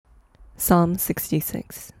Psalm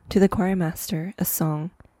 66. To the choir master, a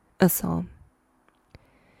song, a psalm.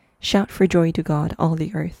 Shout for joy to God, all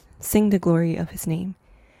the earth. Sing the glory of his name.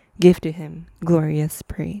 Give to him glorious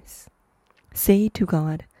praise. Say to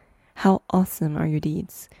God, how awesome are your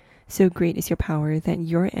deeds. So great is your power that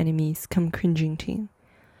your enemies come cringing to you.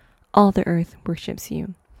 All the earth worships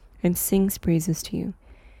you and sings praises to you.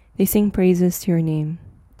 They sing praises to your name.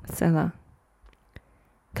 Selah.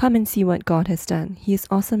 Come and see what God has done. He is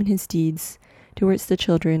awesome in his deeds towards the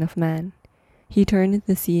children of man. He turned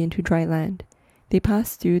the sea into dry land. They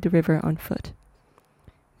passed through the river on foot.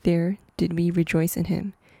 There did we rejoice in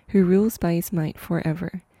him, who rules by his might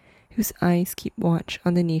forever, whose eyes keep watch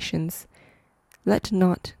on the nations. Let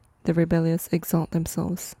not the rebellious exalt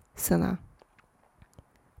themselves. Selah.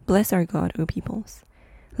 Bless our God, O peoples.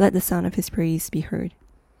 Let the sound of his praise be heard.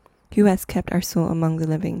 Who has kept our soul among the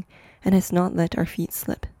living, and has not let our feet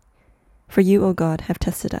slip. For you, O God, have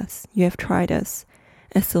tested us. You have tried us,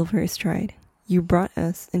 as silver is tried. You brought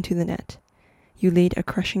us into the net. You laid a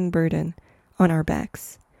crushing burden on our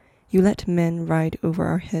backs. You let men ride over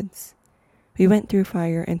our heads. We went through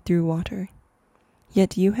fire and through water.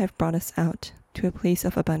 Yet you have brought us out to a place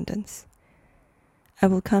of abundance. I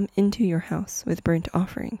will come into your house with burnt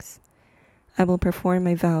offerings. I will perform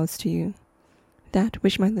my vows to you, that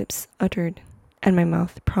which my lips uttered and my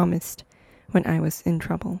mouth promised when I was in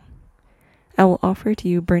trouble. I will offer to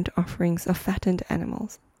you burnt offerings of fattened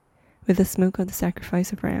animals, with the smoke of the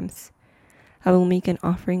sacrifice of rams. I will make an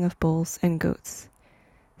offering of bulls and goats.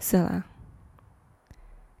 Selah.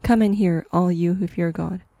 Come and hear, all you who fear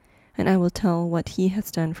God, and I will tell what he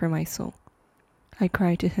has done for my soul. I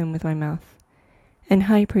cried to him with my mouth, and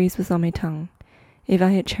high praise was on my tongue. If I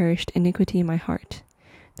had cherished iniquity in my heart,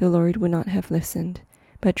 the Lord would not have listened.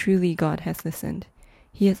 But truly God has listened.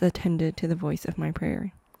 He has attended to the voice of my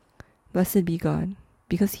prayer. Blessed be God,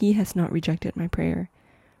 because he has not rejected my prayer,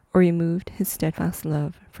 or removed his steadfast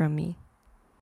love from me.